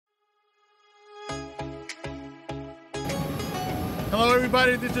Hello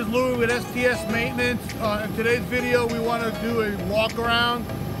everybody, this is Louis with STS Maintenance. In today's video we want to do a walk around,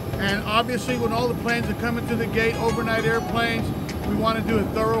 and obviously when all the planes are coming to the gate, overnight airplanes, we want to do a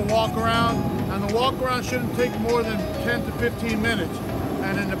thorough walk around, and the walk around shouldn't take more than 10 to 15 minutes.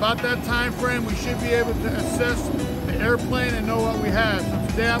 And in about that time frame we should be able to assess the airplane and know what we have. So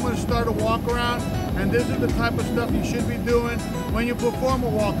today I'm going to start a walk around, and this is the type of stuff you should be doing when you perform a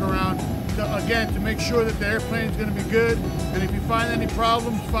walk around. Again, to make sure that the airplane is going to be good, and if you find any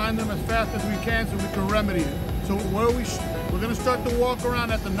problems, find them as fast as we can so we can remedy it. So we're going to start the walk around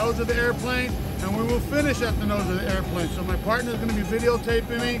at the nose of the airplane, and we will finish at the nose of the airplane. So my partner is going to be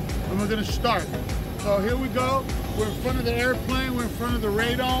videotaping me, and we're going to start. So here we go. We're in front of the airplane. We're in front of the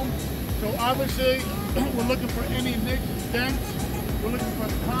radome. So obviously, we're looking for any nicks, dents. We're looking for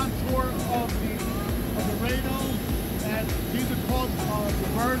the contour of the radome. And these are called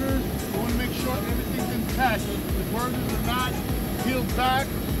diverters. We want to make sure everything's intact. The diverters are not peeled back,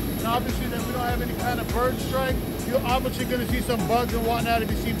 and obviously that we don't have any kind of bird strike. You're obviously going to see some bugs and whatnot.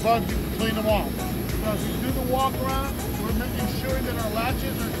 If you see bugs, you can clean them off. So as we do the walk around, we're making sure that our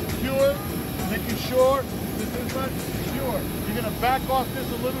latches are secure, making sure that this latch is secure. You're going to back off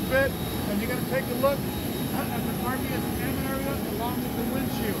this a little bit, and you're going to take a look at the RBSM area along with the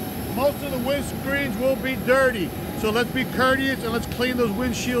windshield. Most of the windscreens will be dirty, so let's be courteous and let's clean those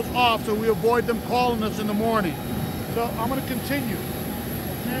windshields off so we avoid them calling us in the morning. So I'm going to continue.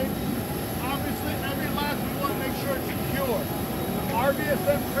 Okay? Obviously, every latch we want to make sure it's secure. The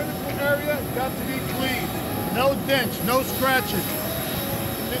RBSM critical area got to be clean. No dents, no scratches.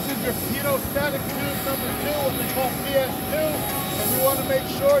 This is your pedostatic tube number 2, what we call PS2, and we want to make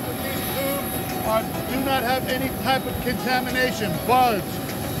sure that these tubes do not have any type of contamination, bugs,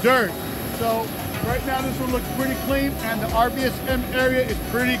 dirt. So right now this one looks pretty clean, and the RBSM area is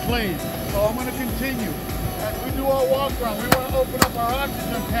pretty clean. So I'm going to continue. As we do our walk around, we want to open up our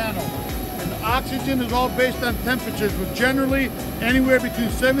oxygen panel. And the oxygen is all based on temperatures, but generally anywhere between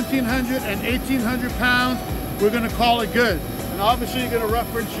 1,700 and 1,800 pounds, we're going to call it good. And obviously you're going to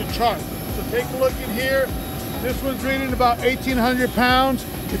reference your chart. So take a look in here. This one's reading about 1,800 pounds.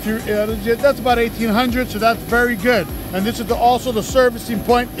 If you're, that's about 1,800, so that's very good. And this is also the servicing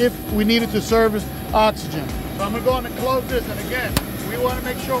point if we needed to service oxygen. So I'm going to go on and close this, and again, we want to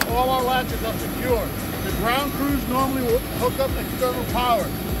make sure all our latches are secure. The ground crews normally will hook up external power.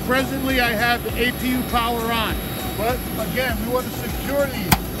 Presently, I have the APU power on. But again, we want to secure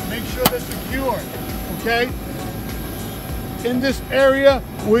these, make sure they're secure, okay? In this area,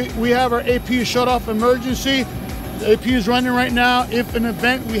 we have our APU shut off emergency. The APU is running right now. If an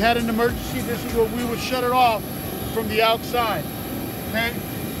event we had an emergency, this is where we would shut it off from the outside. Okay?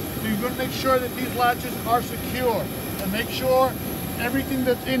 So you're going to make sure that these latches are secure, and make sure everything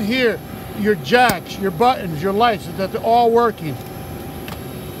that's in here, your jacks, your buttons, your lights, that they're all working.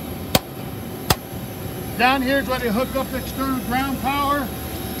 Down here is where they hook up the external ground power.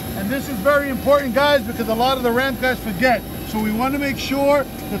 And this is very important, guys, because a lot of the ramp guys forget. So we want to make sure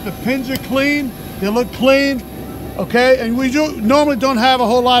that the pins are clean, they look clean, okay? And we normally don't have a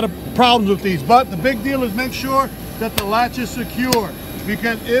whole lot of problems with these, but the big deal is make sure that the latch is secure,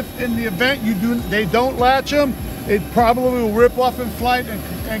 because if in the event they don't latch them, it probably will rip off in flight and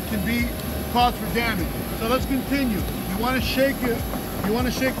can be cause for damage. So let's continue. You want to shake your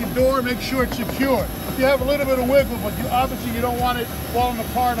door, make sure it's secure. You have a little bit of wiggle, but obviously you don't want it falling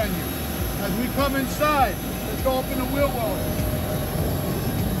apart on you. As we come inside, let's go up in the wheel well.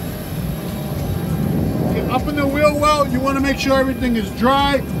 Okay, up in the wheel well, you want to make sure everything is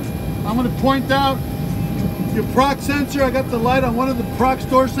dry. I'm going to point out your proc sensor. I got the light on one of the proc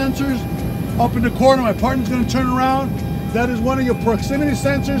store sensors up in the corner. My partner's going to turn around. That is one of your proximity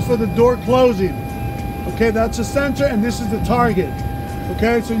sensors for the door closing. Okay, that's a sensor, and this is the target.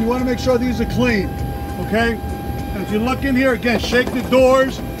 Okay, so you want to make sure these are clean. Okay, and if you look in here, again, shake the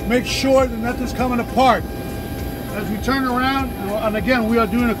doors, make sure that nothing's coming apart. As we turn around, and again, we are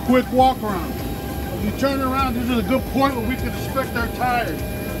doing a quick walk around. As we turn around, this is a good point where we can inspect our tires.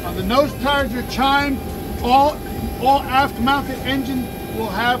 On the nose tires are chimed. All aft mounted engine will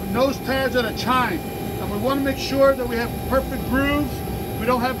have nose tires that are chimed. And we want to make sure that we have perfect grooves, we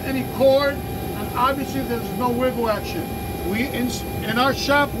don't have any cord, and obviously there's no wiggle action. In our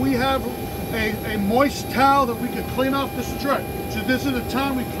shop, we have a moist towel that we can clean off the strut. So this is the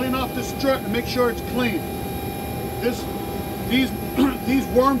time we clean off the strut and make sure it's clean. These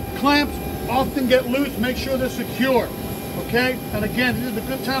worm clamps often get loose. Make sure they're secure. Okay? And again, this is a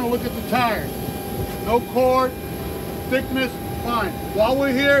good time to look at the tires. No cord, thickness, fine. While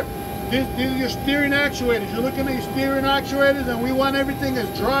we're here, these are your steering actuators. You're looking at your steering actuators, and we want everything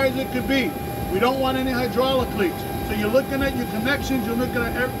as dry as it could be. We don't want any hydraulic leaks. So you're looking at your connections, you're looking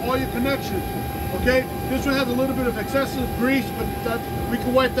at all your connections. Okay, this one has a little bit of excessive grease, but we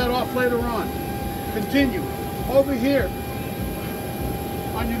can wipe that off later on. Continue. Over here,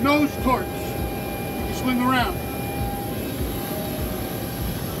 on your nose torques, you can swing around.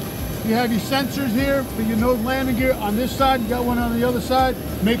 You have your sensors here for your nose landing gear. On this side, you got one on the other side.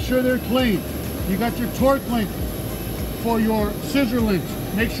 Make sure they're clean. You got your torque link for your scissor links.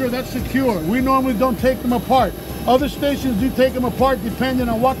 Make sure that's secure. We normally don't take them apart. Other stations do take them apart depending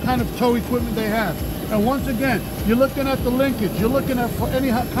on what kind of tow equipment they have. And once again, you're looking at the linkage. You're looking at for any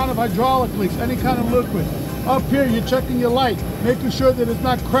kind of hydraulic leaks, any kind of liquid. Up here, you're checking your light, making sure that it's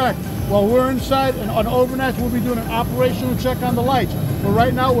not cracked. While we're inside and on overnights, we'll be doing an operational check on the lights. But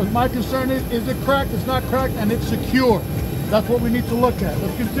right now, what my concern is it cracked, it's not cracked, and it's secure. That's what we need to look at.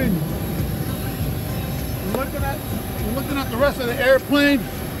 Let's continue. We're looking at the rest of the airplane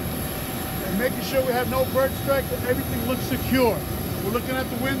and making sure we have no bird strike, that everything looks secure. We're looking at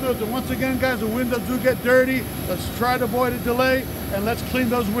the windows, and once again, guys, the windows do get dirty. Let's try to avoid a delay, and let's clean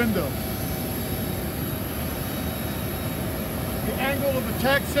those windows. The angle of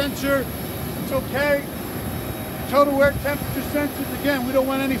attack sensor, it's okay. Total air temperature sensors, again, we don't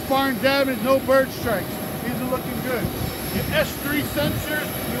want any foreign damage, no bird strikes. These are looking good. Your S3 sensors,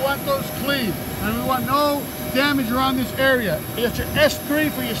 we want those clean, and we want no damage around this area. It's your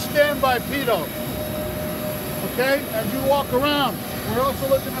S3 for your standby pitot. Okay, as you walk around, we're also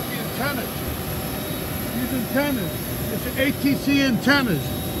looking at the antennas. These antennas, it's your ATC antennas.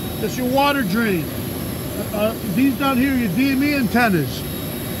 It's your water drain. These down here are your DME antennas.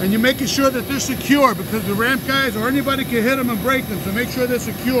 And you're making sure that they're secure because the ramp guys or anybody can hit them and break them. So make sure they're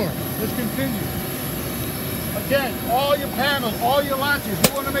secure. Let's continue. Again, all your panels, all your latches,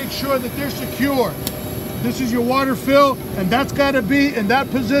 you want to make sure that they're secure. This is your water fill, and that's got to be in that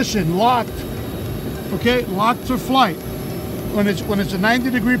position, locked. Okay, locked for flight when it's a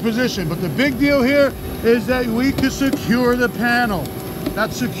 90-degree position. But the big deal here is that we can secure the panel.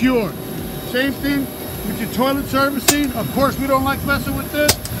 That's secure. Same thing with your toilet servicing. Of course, we don't like messing with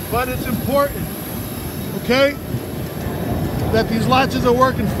this, but it's important, okay, that these latches are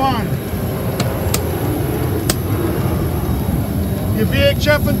working fine. Your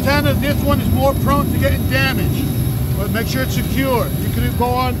VHF antenna, this one is more prone to getting damaged, but make sure it's secure. You can go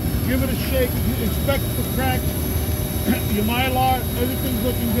on, give it a shake, inspect the cracks, your mylar, everything's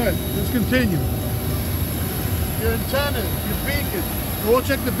looking good. Let's continue. Your antennas, your beacons. We'll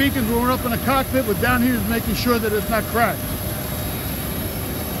check the beacons when we're up in the cockpit, but down here is making sure that it's not cracked.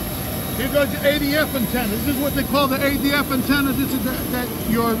 Here goes your ADF antenna. This is what they call the ADF antenna. This is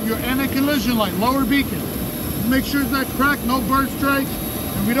your anti-collision light, lower beacon. Make sure it's not cracked, no bird strikes,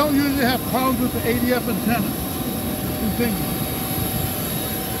 and we don't usually have problems with the ADF antenna. Continue.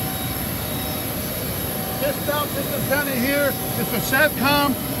 This antenna here is for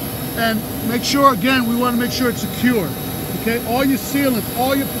SATCOM, and make sure, again, we want to make sure it's secure. Okay, all your sealants,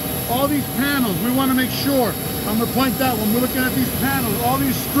 all these panels, we want to make sure. I'm going to point that when we're looking at these panels, all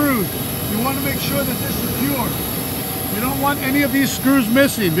these screws, we want to make sure that they're secure. We don't want any of these screws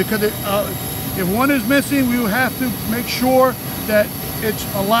missing because if one is missing, we will have to make sure that it's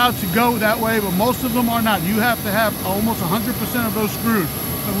allowed to go that way, but most of them are not. You have to have almost 100% of those screws.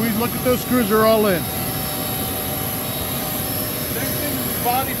 So we look at those screws, they're all in. Same thing with the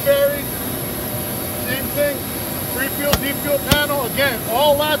body fairing. Same thing. Pre-fuel, defuel panel. Again,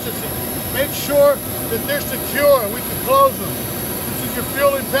 all latches. Make sure that they're secure. We can close them. This is your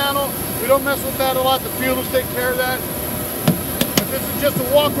fueling panel. We don't mess with that a lot. The fuelers take care of that. But this is just a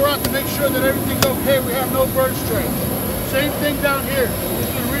walk around to make sure that everything's okay. We have no bird strikes. Same thing down here. This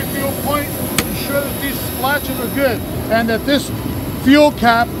is the refuel point. Ensure that these latches are good and that this fuel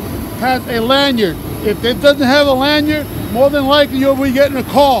cap has a lanyard. If it doesn't have a lanyard, more than likely you'll be getting a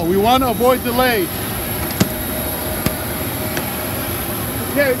call. We want to avoid delays.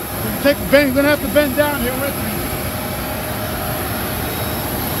 Okay, take a bend. You're going to have to bend down here with me.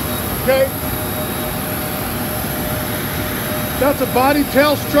 Okay. That's a body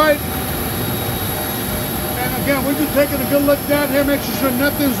tail stripe. And again, we're just taking a good look down here, making sure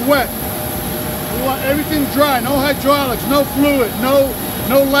nothing's wet. We want everything dry, no hydraulics, no fluid, no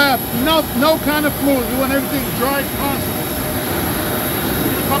lap, no kind of fluid. We want everything dry as possible.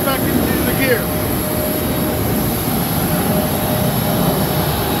 Come back into the gear.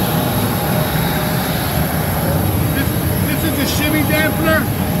 This is the shimmy dampener.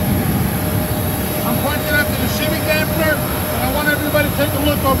 I'm pointing after the shimmy dampener, and I want everybody to take a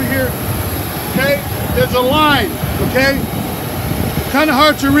look over here. Okay, there's a line. Okay, kind of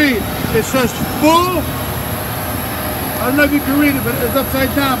hard to read. It says full I don't know if you can read it, but it's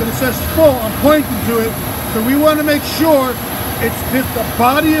upside down, but it says full. I'm pointing to it. So we want to make sure the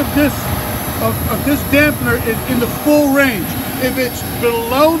body of this dampener is in the full range. If it's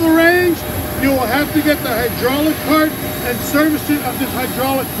below the range, you will have to get the hydraulic part and servicing of this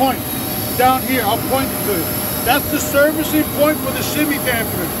hydraulic point down here. I'll point to it. That's the servicing point for the shimmy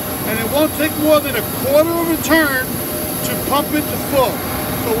dampener, and it won't take more than a quarter of a turn to pump it to full.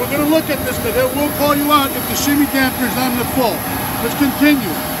 So we're going to look at this, because it will call you out if the shimmy dampener is not in the full. Let's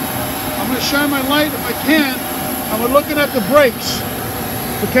continue. I'm going to shine my light if I can, and we're looking at the brakes.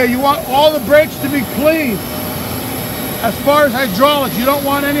 Okay, you want all the brakes to be clean. As far as hydraulics, you don't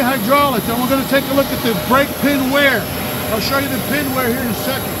want any hydraulics. And we're going to take a look at the brake pin wear. I'll show you the pin wear here in a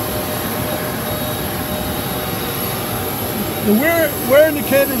second. The wear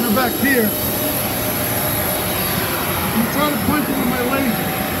indicators are back here. I'm trying to point them with my laser.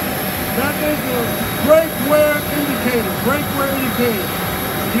 That is the brake wear indicator. Brake wear indicator.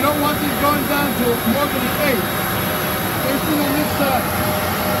 You don't want these going down to more than an 8. Same thing on this side.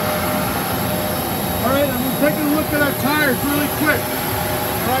 Alright, and we're taking a look at our tires really quick.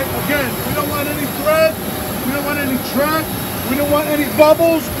 Alright, again, we don't want any thread, we don't want any track, we don't want any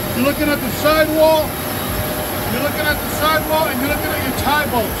bubbles. You're looking at the sidewall, and you're looking at your tie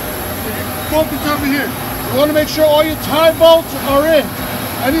bolts. Focus over here. You want to make sure all your tie bolts are in.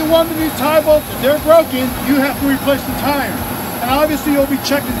 Any one of these tie bolts, if they're broken, you have to replace the tire. And obviously you'll be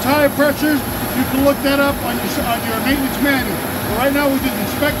checking tire pressures. You can look that up on your maintenance manual. But right now we're just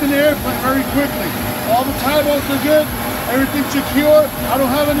inspecting the airplane very quickly. All the tie bolts are good, everything's secure. I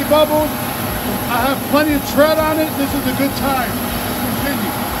don't have any bubbles. I have plenty of tread on it. This is a good tire.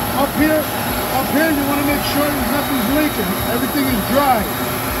 Continue. Up here you want to make sure nothing's leaking. Everything is dry.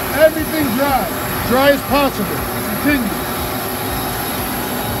 Everything's dry. Dry as possible. Continue.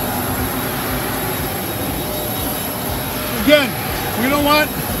 Again, we don't want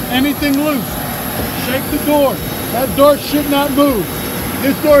anything loose. Shake the door. That door should not move.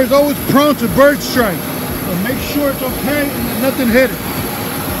 This door is always prone to bird strike. So make sure it's okay and that nothing hit it.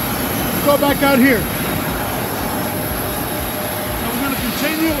 Let's go back out here. Now we're going to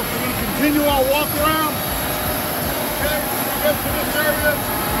continue our walk around. Okay, get to this area.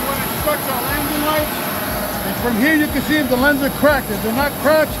 We want to inspect our landing lights. And from here you can see if the lenses are cracked. If they're not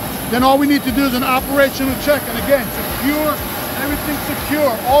cracked, then all we need to do is an operational check. And again, secure, everything's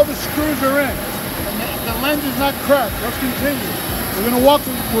secure. All the screws are in. And the lens is not cracked. Let's continue. We're gonna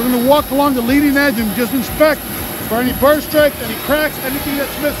walk along the leading edge and just inspect for any burr strikes, any cracks, anything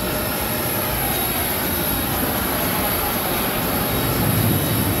that's missing.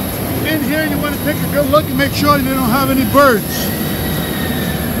 In here, you want to take a good look and make sure you don't have any birds.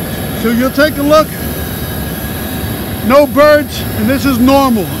 So you'll take a look. No birds, and this is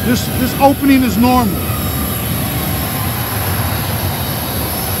normal. This opening is normal.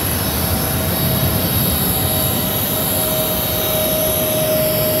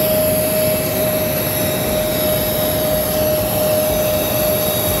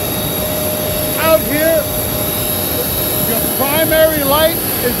 Primary light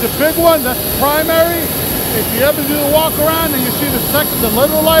is the big one. That's primary. If you ever do the walk around and you see the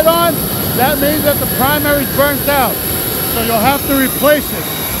little light on, that means that the primary is burnt out. So you'll have to replace it.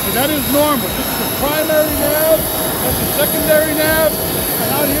 So that is normal. This is the primary nav. That's the secondary nav. And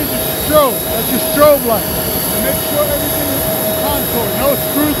out here's your strobe. That's your strobe light. So make sure everything is in contour. No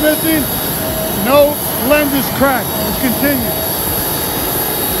screws missing. No lens is cracked. Let's continue.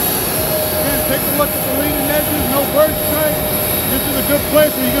 Again, take a look at the leading edges. No bird strike. This is a good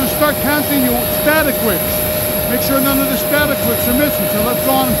place where you're going to start counting your static wicks. Make sure none of the static wicks are missing. So let's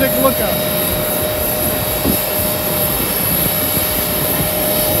go on and take a look at it.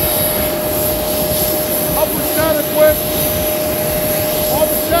 Upper static wick. All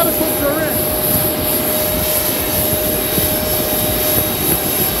the static wicks are in.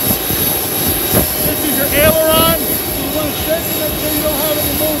 This is your aileron. You want to shake it, make sure you don't have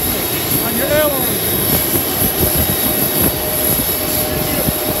any movement on your aileron.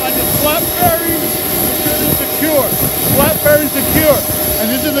 Flat bearing, make sure it's secure. Flat bearing secure.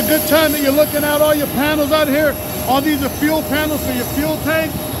 And this is a good time that you're looking at all your panels out here. All these are fuel panels for your fuel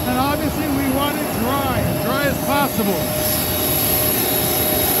tank. And obviously we want it dry, as dry as possible.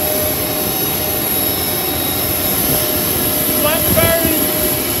 Flat bearing.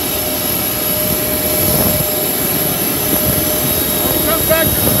 Come back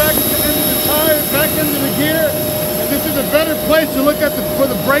to the end of the tire, back into the gear. This is a better place to look at for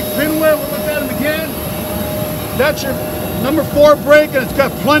the brake pin wear. We'll look at them again. That's your number 4 brake, and it's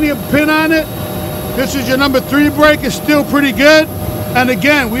got plenty of pin on it. This is your number 3 brake. It's still pretty good. And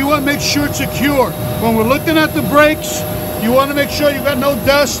again, we want to make sure it's secure. When we're looking at the brakes, you want to make sure you got no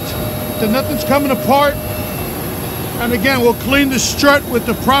dust, that nothing's coming apart. And again, we'll clean the strut with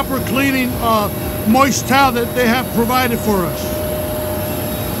the proper cleaning moist towel that they have provided for us.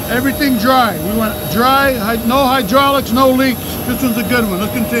 Everything dry. We want dry, no hydraulics, no leaks. This one's a good one.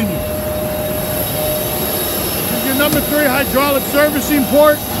 Let's continue. Here's your number 3 hydraulic servicing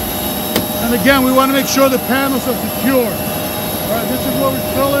port. And again, we want to make sure the panels are secure. All right, this is where we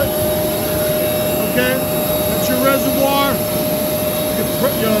fill it. Okay, that's your reservoir, your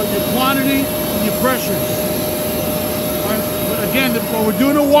quantity, and your pressures. All right, but again, when we're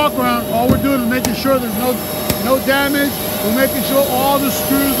doing a walk around, all we're doing is making sure there's no damage. We're making sure all the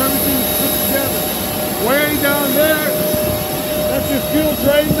screws, everything is put together. Way down there, that's your fuel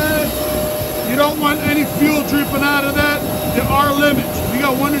drain mask. You don't want any fuel dripping out of that. There are limits. If you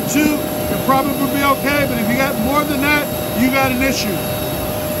got 1 or 2, you'll probably be okay, but if you got more than that, you got an issue.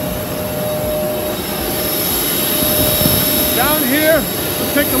 Down here,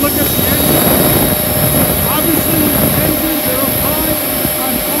 let's take a look at the engine. Obviously, with the engines, they're up high.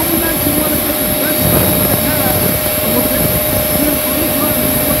 On overnight, you want to get the best stuff you can have. And we'll take this for this run, and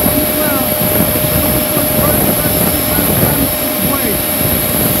we'll put on the ground. We'll put some first down to the blade.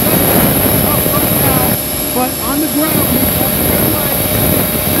 It's tough right now, but on the ground, we have a good light.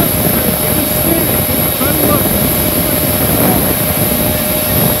 Get a stand, get a better look.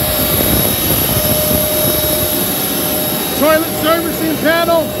 Toilet servicing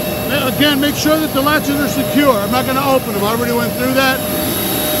panel. Again, make sure that the latches are secure. I'm not going to open them. I already went through that.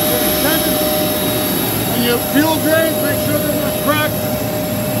 And your fuel drains, make sure they're not cracked.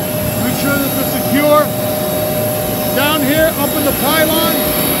 Make sure that they're secure. Down here, up in the pylon,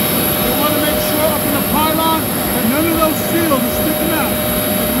 you want to make sure up in the pylon that none of those seals are sticking out.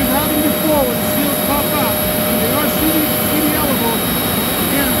 Because we've had them before where the seals pop out. And they are CD elevable.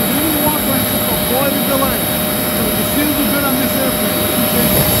 Again, if there's any walk lines, just avoid the delay. The seals are good on this airplane.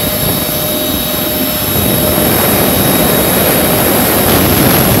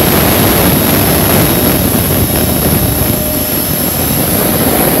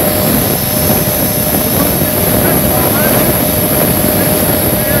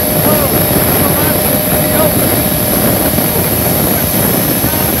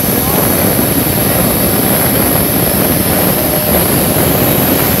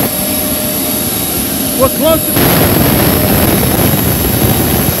 We're close to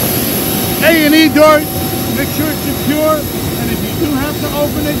A&E door. Make sure it's secure, and if you do have to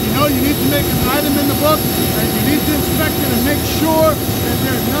open it, you know you need to make an item in the book, and you need to inspect it and make sure that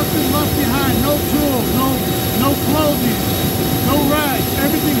there's nothing left behind, no tools, no clothing, no rags.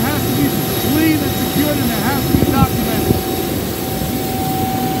 Everything has to be clean and secured, and it has to be documented.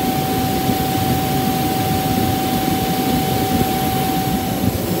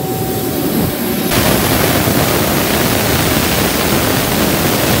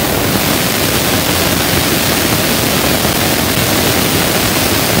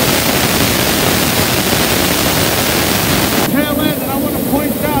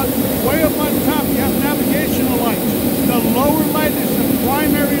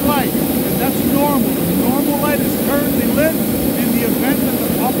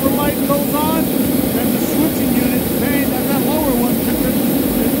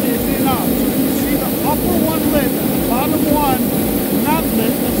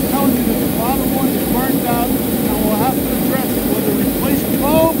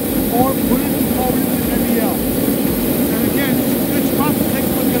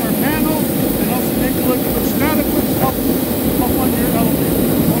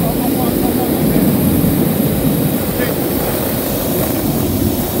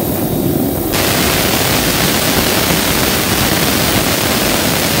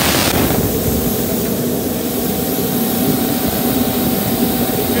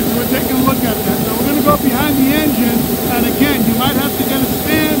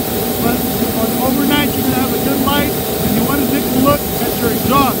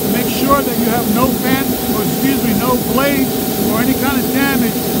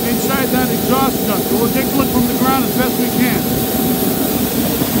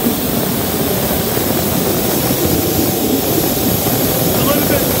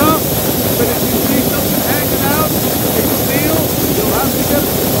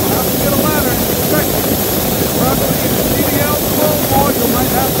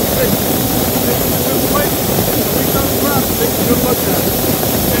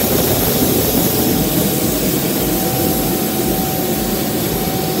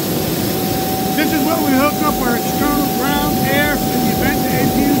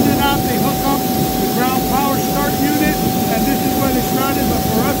 But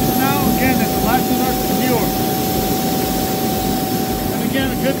for us now, again, that the latches are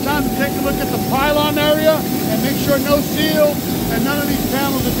again, a good time to take a look at the pylon area and make sure no seal and none of these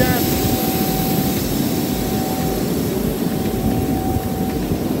panels are damaged.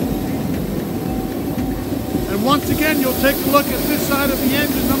 And once again, you'll take a look at this side of the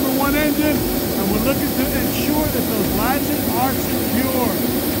engine, number 1 engine, and we're looking to ensure that those latches are secure.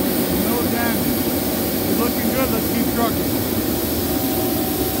 No damage. It's looking good. Let's keep trucking.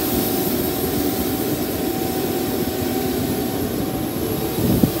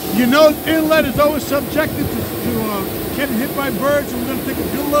 You know, inlet is always subjected to getting hit by birds, so we're going to take a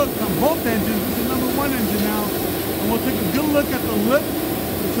good look on both engines. This is number 1 engine now, and we'll take a good look at the lip,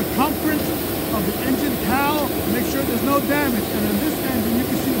 the circumference of the engine cowl, and make sure there's no damage. And in this engine, you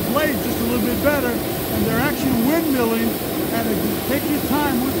can see the blades just a little bit better, and they're actually windmilling. And if you take your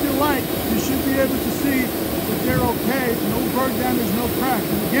time with your light, you should be able to see that they're okay. No bird damage, no cracks.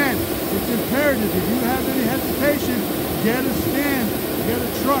 And again, it's imperative. If you have any hesitation, get a stand. Get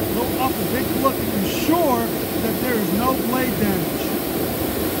a truck, go up and take a look and ensure that there is no blade damage.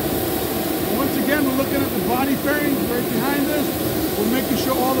 And once again, we're looking at the body fairings right behind us. We're making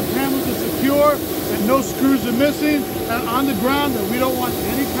sure all the panels are secure, that no screws are missing, and on the ground that we don't want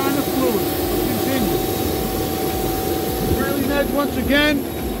any kind of fluid. Let's continue. Trailing edge once again,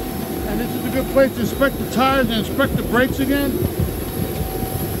 and this is a good place to inspect the tires and inspect the brakes again.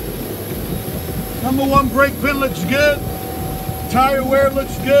 Number 1 brake pin looks good. Tire wear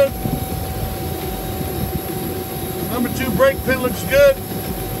looks good. Number 2 brake pin looks good.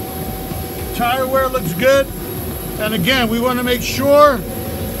 Tire wear looks good. And again, we want to make sure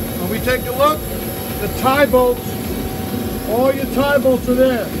when we take a look, the tie bolts, all your tie bolts are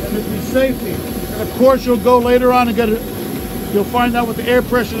there, and it'll be safety. And of course, you'll go later on and get it. You'll find out what the air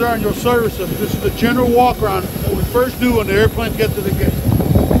pressures are and you'll service them. This is the general walk around that we first do when the airplanes get to the gate.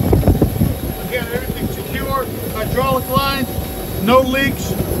 Again, everything's secure, hydraulic lines. No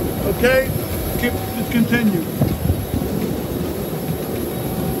leaks, okay? Let's continue.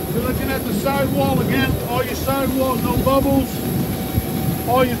 You're looking at the sidewall again, all your sidewalls, no bubbles.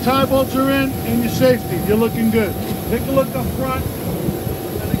 All your tie bolts are in and your safety. You're looking good. Take a look up front.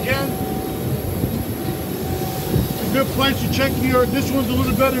 And again, it's a good place to check your, this one's a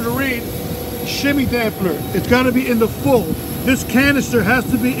little better to read. Shimmy dampener. It's got to be in the full. This canister has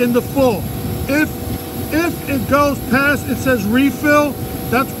to be in the full. If it goes past, it says refill,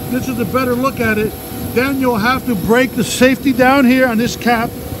 this is a better look at it, then you'll have to break the safety down here on this cap.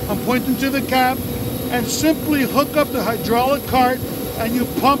 I'm pointing to the cap, and simply hook up the hydraulic cart and you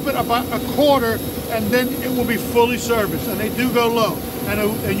pump it about a quarter, and then it will be fully serviced. And they do go low,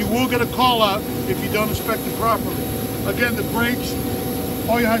 and you will get a call out if you don't inspect it properly. Again, the brakes,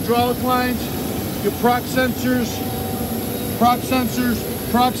 all your hydraulic lines, your proc sensors,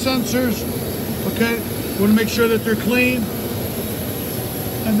 okay? You want to make sure that they're clean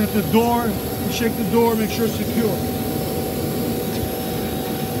and that the door, you shake the door, make sure it's secure.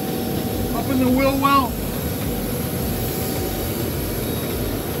 Up in the wheel well.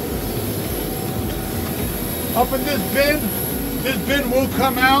 Up in this bin will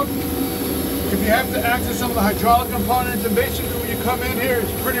come out if you have to access some of the hydraulic components. And basically when you come in here,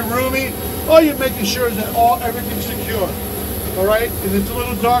 it's pretty roomy. All you're making sure is that everything's secure. All right, if it's a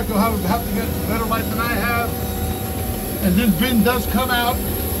little dark, you'll have to get a better light than I have. And this bin does come out,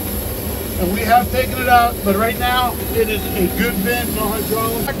 and we have taken it out, but right now it is a good bin, no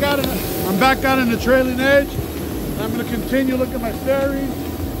hydraulic. I'm back out in the trailing edge. I'm going to continue looking at my fairings,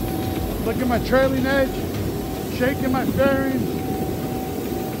 looking at my trailing edge, shaking my fairings,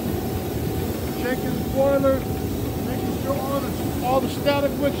 shaking the spoilers, making sure all the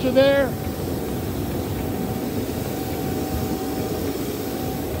static wicks are there.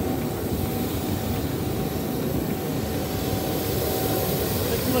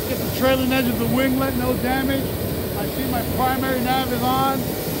 Look at the trailing edge of the winglet, no damage. I see my primary nav is on.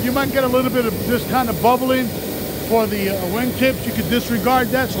 You might get a little bit of this kind of bubbling for the wingtips. You could disregard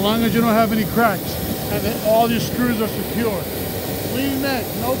that so long as you don't have any cracks. And then all your screws are secure. Clean neck,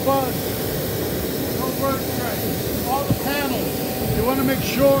 no bugs, no bird scratches. All the panels, you want to make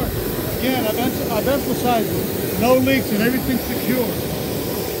sure, again, I've emphasized it, no leaks and everything's secure.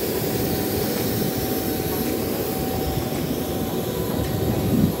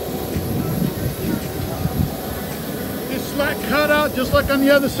 Cutout, just like on the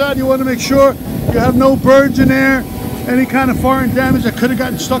other side, you want to make sure you have no birds in there, any kind of foreign damage that could have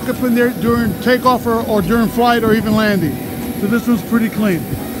gotten stuck up in there during takeoff or during flight or even landing. So this one's pretty clean.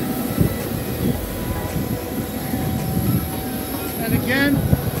 And again,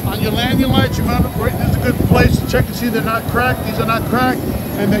 on your landing lights, you want to, this is a good place to check and see they're not cracked, these are not cracked,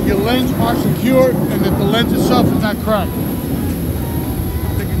 and that your lens are secured and that the lens itself is not cracked.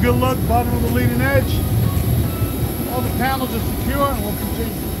 a good look, bottom of the leading edge. All the panels are secure, and we'll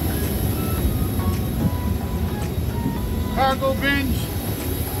continue. Cargo bins,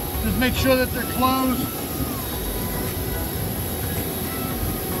 just make sure that they're closed.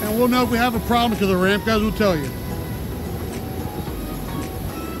 And we'll know if we have a problem because the ramp guys will tell you.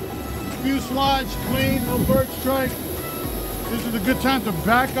 Fuselage clean, no bird strike. This is a good time to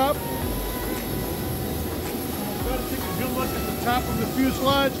back up. Try to take a good look at the top of the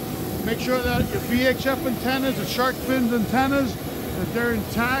fuselage. Make sure that your VHF antennas, the shark fins antennas, that they're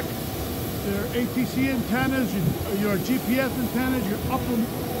intact. Their ATC antennas, your GPS antennas, your upper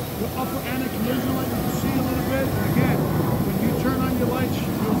annex collision light, you can see a little bit. And again, when you turn on your lights,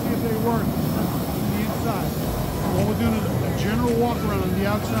 you'll see if they work on the inside. What we're doing is a general walk around on the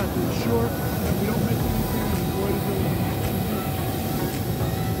outside to ensure that we don't miss anything and avoid a delay.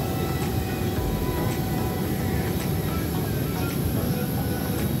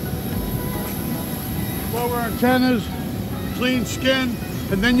 Lower antennas, clean skin,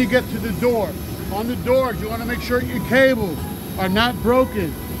 and then you get to the door. On the doors, you want to make sure your cables are not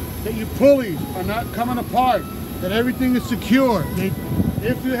broken, that your pulleys are not coming apart, that everything is secure.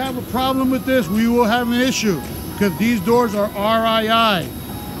 If you have a problem with this, we will have an issue because these doors are RII.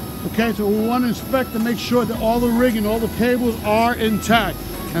 Okay, so we want to inspect to make sure that all the rigging, all the cables are intact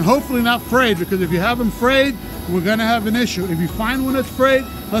and hopefully not frayed, because if you have them frayed, we're going to have an issue. If you find one that's frayed,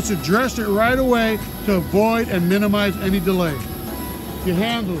 let's address it right away to avoid and minimize any delay. Your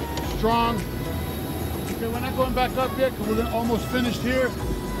handles, strong. Okay, we're not going back up yet because we're almost finished here.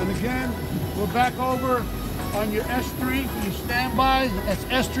 And again, we're back over on your S3, your standby. That's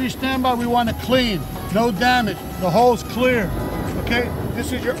S3 standby. We want to clean, no damage. The hole's clear. Okay,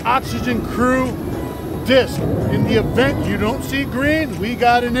 this is your oxygen crew disc. In the event you don't see green, we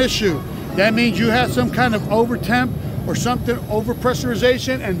got an issue. That means you have some kind of over temp or something, over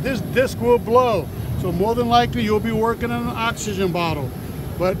pressurization, and this disc will blow. So more than likely you'll be working on an oxygen bottle.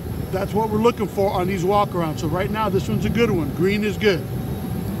 But that's what we're looking for on these walkarounds. So right now this one's a good one. Green is good.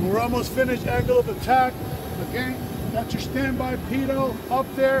 We're almost finished. Angle of attack. Again, that's your standby pitot up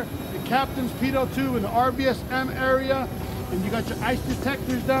there. The captain's pitot too in the RBSM area. And you got your ice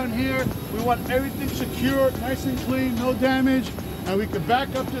detectors down here. We want everything secure, nice and clean, no damage. And we can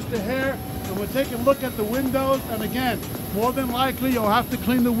back up just a hair. And we'll take a look at the windows. And again, more than likely, you'll have to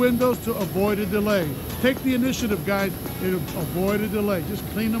clean the windows to avoid a delay. Take the initiative, guys, to avoid a delay. Just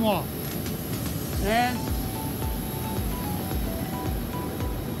clean them off. And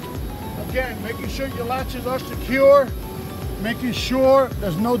again, making sure your latches are secure, making sure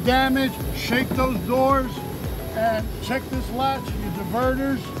there's no damage. Shake those doors and check this latch, your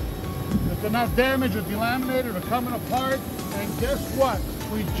diverters, if they're not damaged or delaminated or coming apart. And guess what?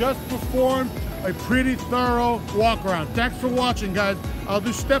 We just performed a pretty thorough walk around. Thanks for watching, guys. I'll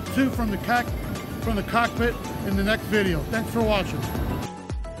do step 2 from the cockpit in the next video. Thanks for watching.